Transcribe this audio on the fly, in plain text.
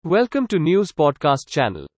Welcome to News Podcast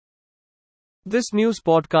channel. This news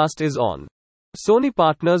podcast is on Sony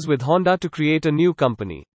partners with Honda to create a new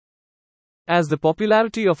company. As the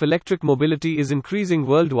popularity of electric mobility is increasing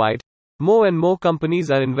worldwide, more and more companies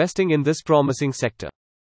are investing in this promising sector.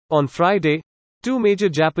 On Friday, two major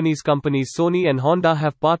Japanese companies Sony and Honda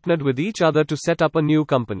have partnered with each other to set up a new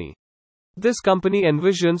company. This company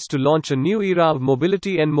envisions to launch a new era of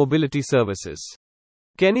mobility and mobility services.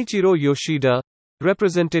 Kenichiro Yoshida,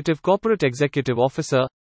 Representative Corporate Executive Officer,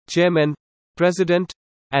 Chairman, President,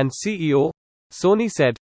 and CEO, Sony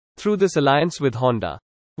said, through this alliance with Honda,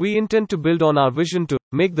 we intend to build on our vision to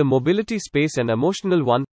make the mobility space an emotional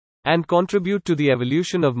one and contribute to the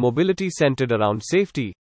evolution of mobility centered around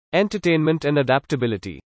safety, entertainment, and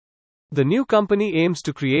adaptability. The new company aims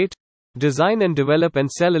to create, design, and develop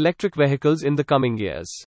and sell electric vehicles in the coming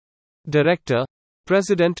years. Director,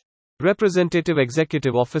 President, Representative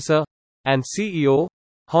Executive Officer, and CEO,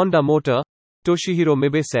 Honda Motor, Toshihiro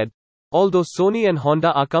Mibe said, although Sony and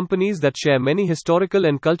Honda are companies that share many historical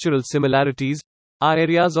and cultural similarities, our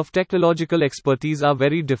areas of technological expertise are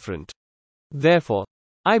very different. Therefore,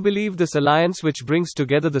 I believe this alliance, which brings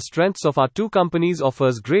together the strengths of our two companies,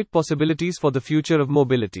 offers great possibilities for the future of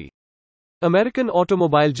mobility. American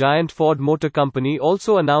automobile giant Ford Motor Company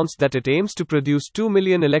also announced that it aims to produce 2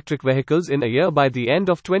 million electric vehicles in a year by the end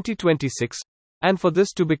of 2026. And for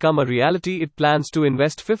this to become a reality, it plans to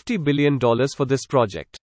invest $50 billion for this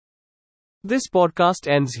project. This podcast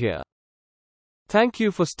ends here. Thank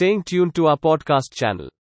you for staying tuned to our podcast channel.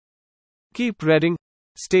 Keep reading,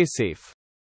 stay safe.